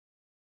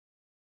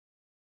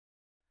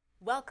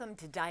Welcome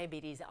to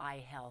Diabetes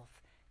Eye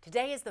Health.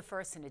 Today is the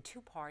first in a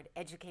two-part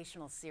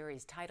educational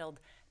series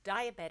titled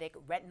Diabetic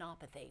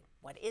Retinopathy.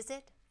 What is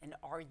it and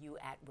are you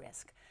at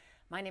risk?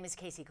 My name is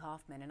Casey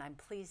Kaufman and I'm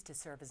pleased to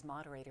serve as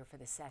moderator for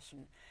this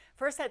session.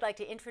 First, I'd like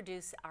to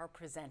introduce our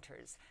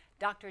presenters.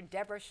 Dr.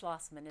 Deborah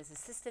Schlossman is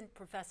Assistant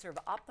Professor of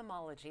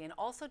Ophthalmology and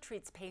also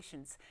treats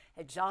patients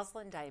at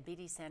Joslin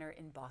Diabetes Center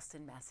in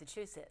Boston,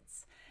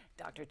 Massachusetts.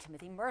 Dr.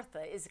 Timothy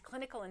Murtha is a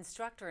clinical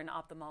instructor in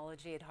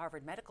ophthalmology at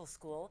Harvard Medical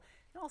School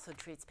and also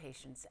treats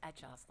patients at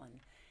Joslin.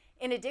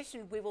 In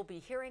addition, we will be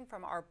hearing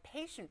from our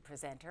patient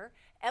presenter,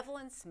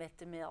 Evelyn Smith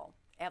DeMille.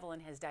 Evelyn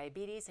has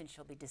diabetes and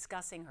she'll be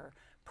discussing her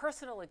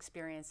personal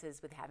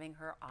experiences with having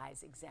her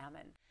eyes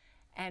examined.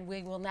 And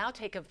we will now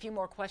take a few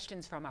more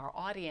questions from our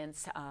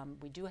audience.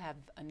 We do have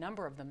a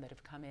number of them that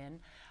have come in.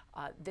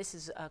 This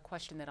is a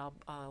question that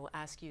I'll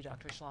ask you,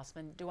 Dr.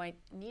 Schlossman. Do I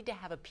need to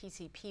have a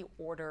PCP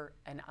order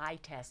an eye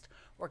test,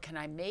 or can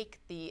I make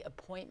the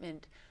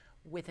appointment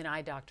with an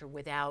eye doctor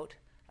without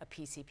a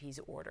PCP's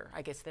order?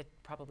 I guess that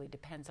probably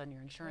depends on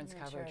your insurance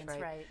coverage,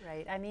 right?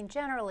 Right. I mean,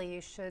 generally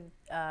you should,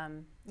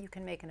 you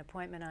can make an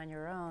appointment on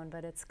your own,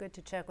 but it's good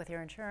to check with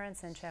your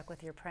insurance and check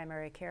with your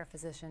primary care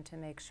physician to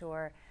make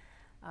sure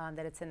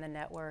that it's in the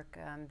network.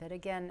 But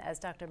again, as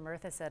Dr.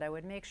 Murtha said, I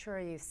would make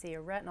sure you see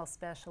a retinal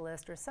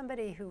specialist or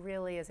somebody who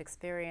really is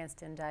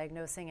experienced in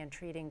diagnosing and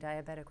treating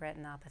diabetic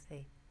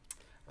retinopathy.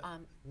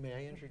 May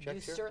I interject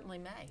You here? certainly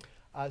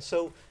may.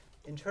 So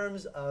in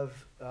terms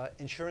of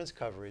insurance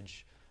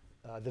coverage,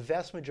 the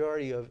vast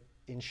majority of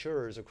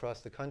insurers across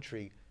the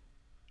country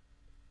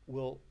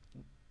will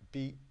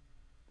be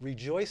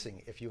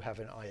rejoicing if you have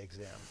an eye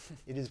exam.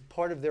 It is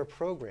part of their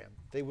program.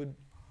 They would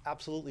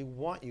absolutely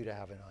want you to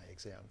have an eye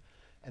exam,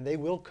 and they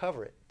will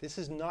cover it. This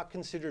is not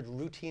considered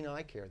routine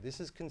eye care. This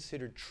is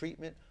considered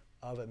treatment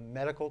of a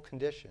medical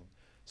condition.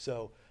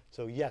 So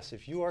yes,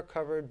 if you are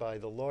covered by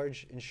the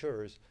large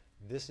insurers,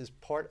 this is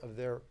part of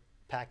their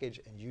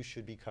package and you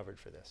should be covered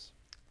for this.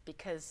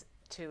 Because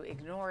to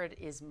ignore it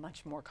is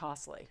much more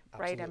costly,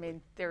 Absolutely. right? I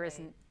mean, there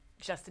isn't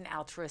just an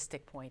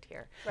altruistic point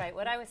here. Right.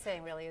 What I was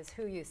saying really is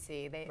who you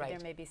see. Right. There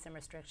may be some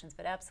restrictions,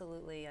 but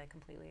absolutely, I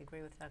completely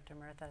agree with Dr.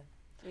 Murtha.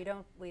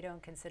 We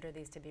don't consider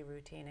these to be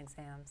routine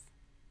exams.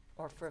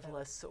 Or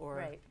frivolous or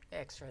right.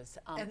 extras.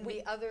 And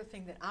the other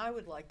thing that I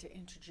would like to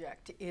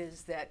interject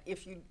is that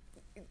if you,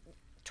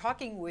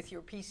 talking with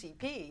your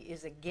PCP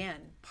is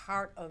again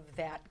part of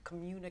that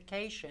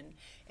communication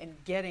and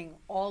getting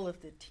all of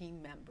the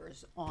team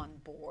members on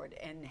board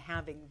and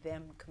having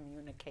them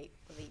communicate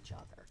with each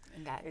other.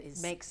 And that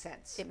makes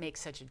sense. It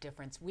makes such a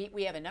difference.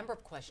 We have a number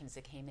of questions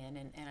that came in,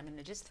 and I'm going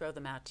to just throw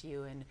them out to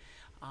you, and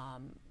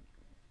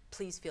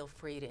please feel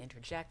free to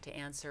interject, to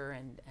answer,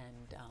 and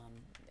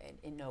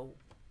in no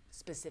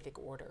specific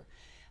order.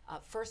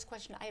 First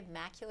question, I have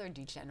macular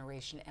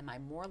degeneration. Am I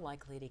more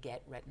likely to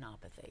get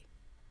retinopathy?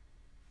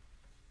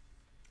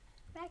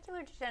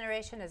 Macular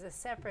degeneration is a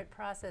separate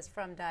process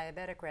from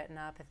diabetic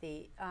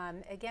retinopathy.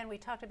 Again, we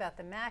talked about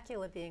the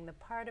macula being the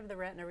part of the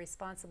retina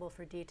responsible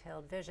for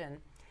detailed vision.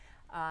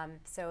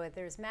 So if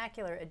there's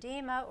macular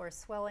edema or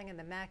swelling in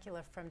the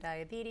macula from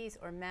diabetes,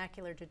 or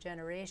macular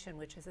degeneration,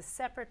 which is a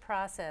separate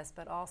process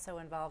but also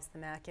involves the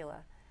macula.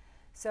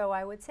 So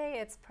I would say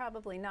it's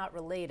probably not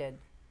related,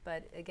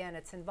 but again,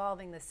 it's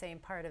involving the same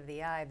part of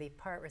the eye, the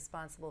part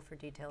responsible for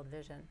detailed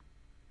vision.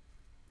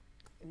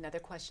 Another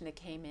question that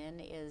came in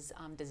is,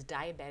 does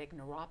diabetic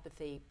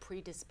neuropathy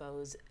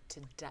predispose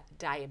to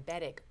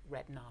diabetic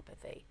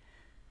retinopathy?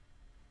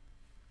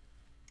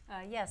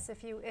 Yes,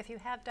 if you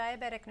have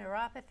diabetic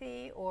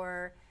neuropathy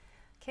or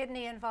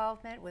kidney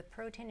involvement with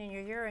protein in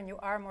your urine, you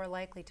are more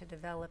likely to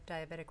develop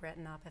diabetic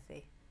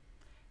retinopathy.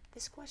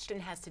 This question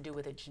has to do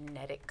with a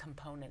genetic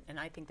component, and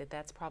I think that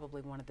that's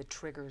probably one of the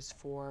triggers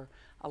for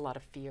a lot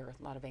of fear,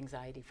 a lot of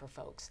anxiety for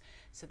folks.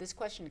 So this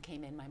question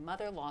came in, my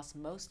mother lost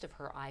most of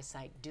her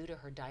eyesight due to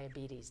her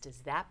diabetes. Does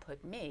that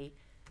put me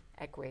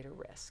at greater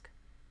risk?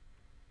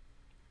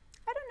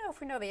 I don't know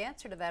if we know the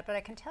answer to that, but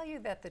I can tell you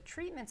that the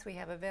treatments we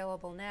have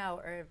available now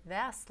are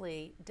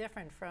vastly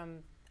different from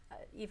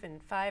even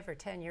 5 or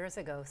 10 years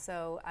ago.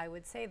 So I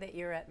would say that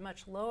you're at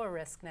much lower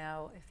risk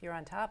now if you're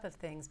on top of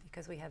things,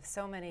 because we have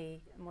so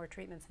many more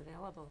treatments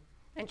available.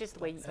 And just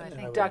the way So I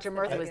think Dr. that's the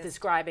Murtha was biggest-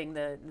 describing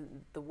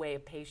the way a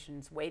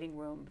patient's waiting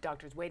room,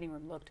 doctor's waiting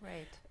room looked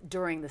Right.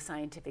 during the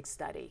scientific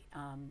study,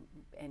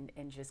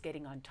 and just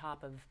getting on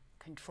top of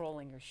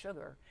controlling your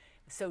sugar.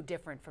 So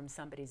different from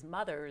somebody's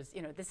mother's,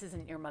 you know, this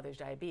isn't your mother's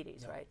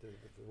diabetes, No, right?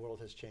 the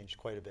world has changed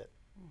quite a bit.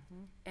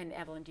 Mm-hmm. And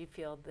Evelyn, do you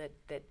feel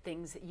that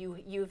things,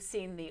 you've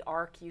seen the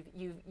arc,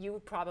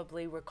 you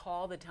probably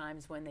recall the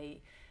times when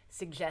they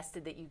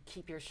suggested that you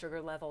keep your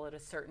sugar level at a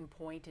certain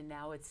point, and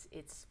now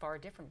it's far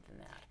different than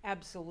that.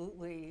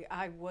 Absolutely.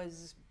 I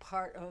was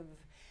part of,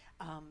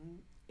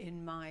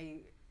 in my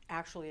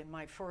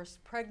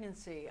first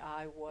pregnancy,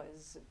 I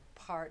was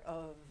part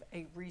of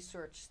a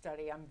research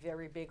study. I'm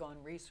very big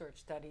on research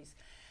studies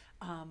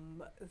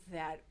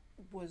that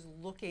was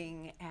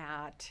looking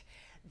at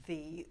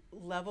the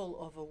level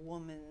of a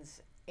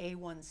woman's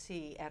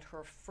A1C at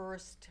her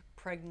first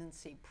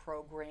pregnancy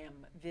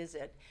program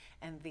visit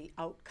and the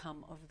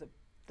outcome of the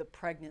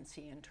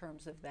pregnancy in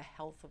terms of the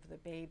health of the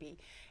baby.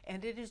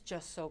 And it is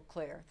just so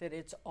clear that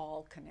it's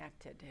all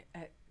connected.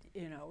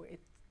 You know,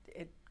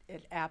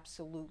 it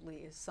absolutely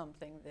is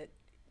something that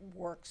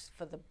works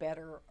for the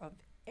better of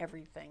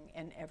everything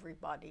and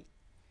everybody.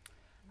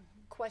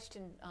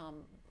 Question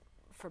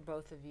for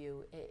both of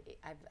you.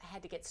 I've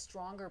had to get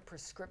stronger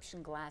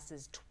prescription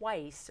glasses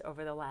twice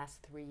over the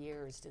last 3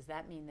 years. Does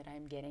that mean that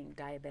I'm getting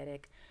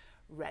diabetic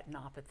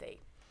retinopathy?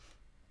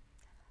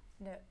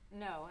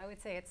 No, I would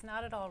say it's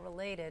not at all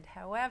related.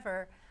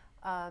 However,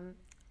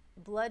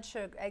 blood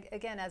sugar,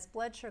 again, as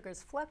blood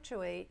sugars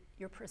fluctuate,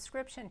 your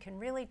prescription can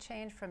really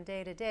change from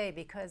day to day,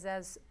 because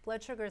as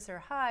blood sugars are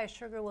high,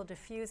 sugar will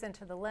diffuse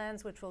into the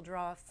lens, which will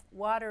draw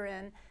water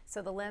in,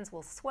 so the lens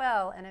will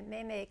swell, and it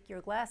may make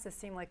your glasses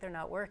seem like they're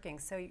not working.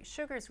 So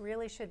sugars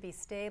really should be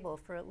stable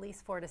for at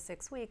least 4 to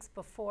 6 weeks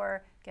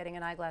before getting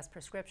an eyeglass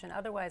prescription.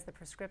 Otherwise, the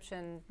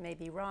prescription may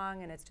be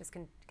wrong, and it's just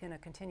going to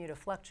continue to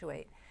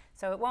fluctuate.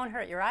 So it won't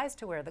hurt your eyes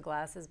to wear the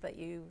glasses, but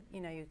you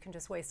can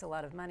just waste a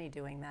lot of money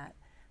doing that.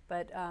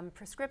 But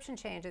prescription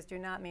changes do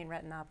not mean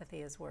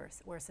retinopathy is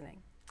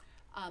worsening.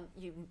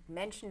 You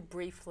mentioned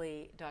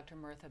briefly, Dr.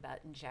 Murtha, about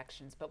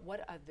injections, but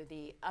what are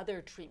the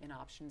other treatment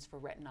options for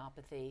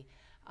retinopathy?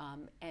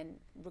 And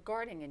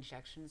regarding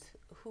injections,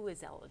 who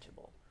is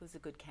eligible? Who's a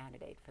good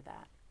candidate for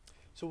that?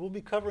 So we'll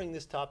be covering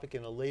this topic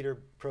in a later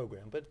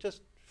program, but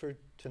just for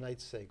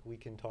tonight's sake, we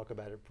can talk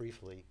about it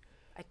briefly.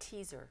 A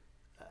teaser.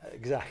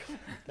 Exactly.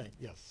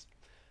 Yes.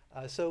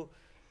 So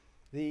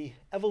the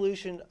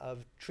evolution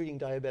of treating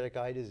diabetic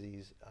eye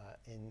disease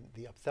in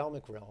the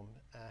ophthalmic realm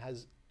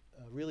has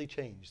really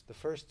changed. The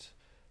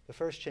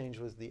first change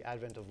was the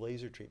advent of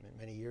laser treatment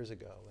many years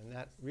ago, and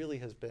that really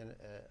has been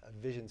a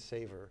vision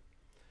saver.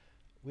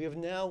 We have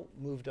now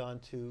moved on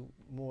to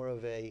more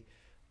of a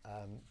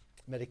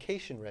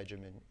medication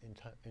regimen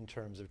in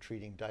terms of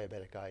treating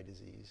diabetic eye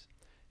disease,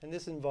 and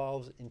this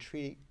involves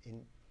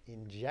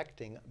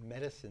injecting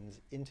medicines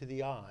into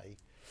the eye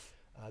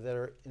that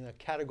are in a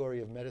category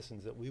of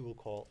medicines that we will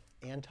call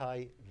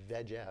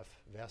anti-VEGF,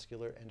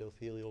 vascular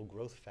endothelial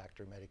growth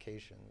factor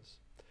medications.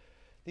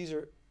 These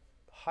are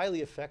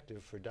highly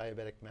effective for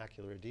diabetic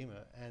macular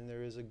edema, and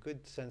there is a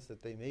good sense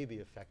that they may be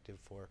effective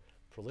for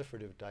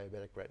proliferative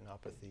diabetic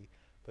retinopathy,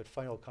 but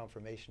final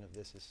confirmation of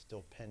this is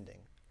still pending.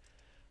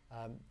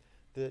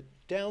 The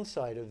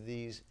downside of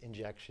these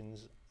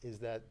injections is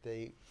that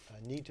they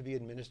need to be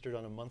administered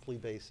on a monthly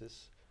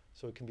basis,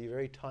 so it can be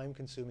very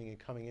time-consuming in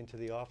coming into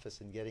the office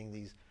and getting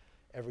these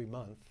every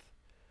month.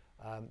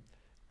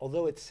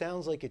 Although it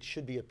sounds like it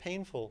should be a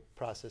painful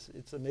process,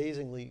 it's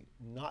amazingly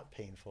not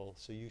painful,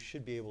 so you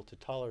should be able to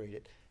tolerate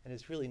it, and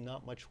it's really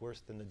not much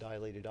worse than the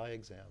dilated eye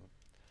exam.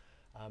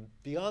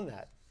 Beyond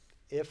that,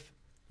 if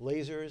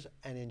lasers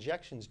and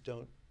injections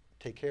don't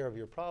take care of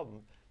your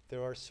problem,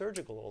 there are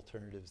surgical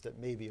alternatives that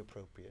may be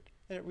appropriate,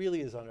 and it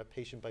really is on a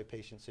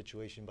patient-by-patient,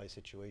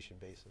 situation-by-situation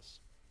basis.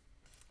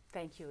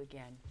 Thank you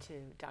again to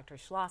Dr.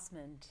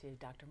 Schlossman, to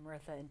Dr.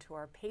 Murtha, and to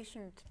our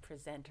patient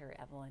presenter,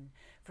 Evelyn,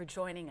 for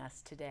joining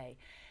us today.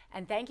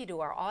 And thank you to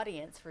our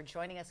audience for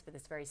joining us for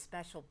this very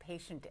special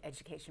patient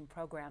education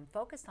program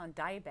focused on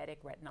diabetic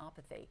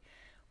retinopathy.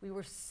 We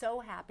were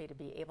so happy to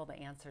be able to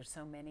answer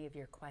so many of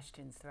your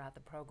questions throughout the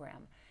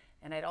program.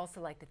 And I'd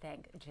also like to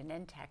thank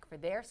Genentech for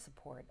their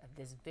support of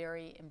this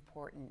very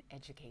important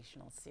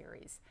educational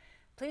series.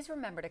 Please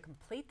remember to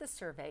complete the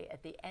survey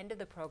at the end of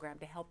the program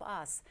to help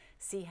us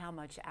see how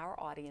much our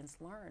audience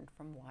learned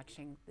from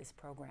watching this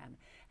program.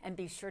 And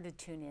be sure to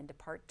tune in to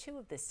part 2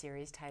 of this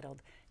series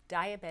titled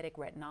Diabetic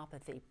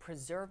Retinopathy,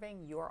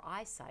 Preserving Your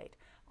Eyesight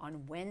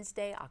on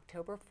Wednesday,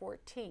 October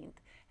 14th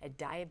at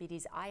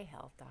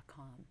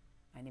diabetesEyehealth.com.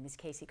 My name is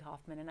Casey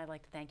Kaufman, and I'd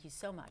like to thank you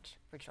so much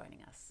for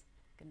joining us.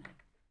 Good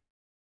night.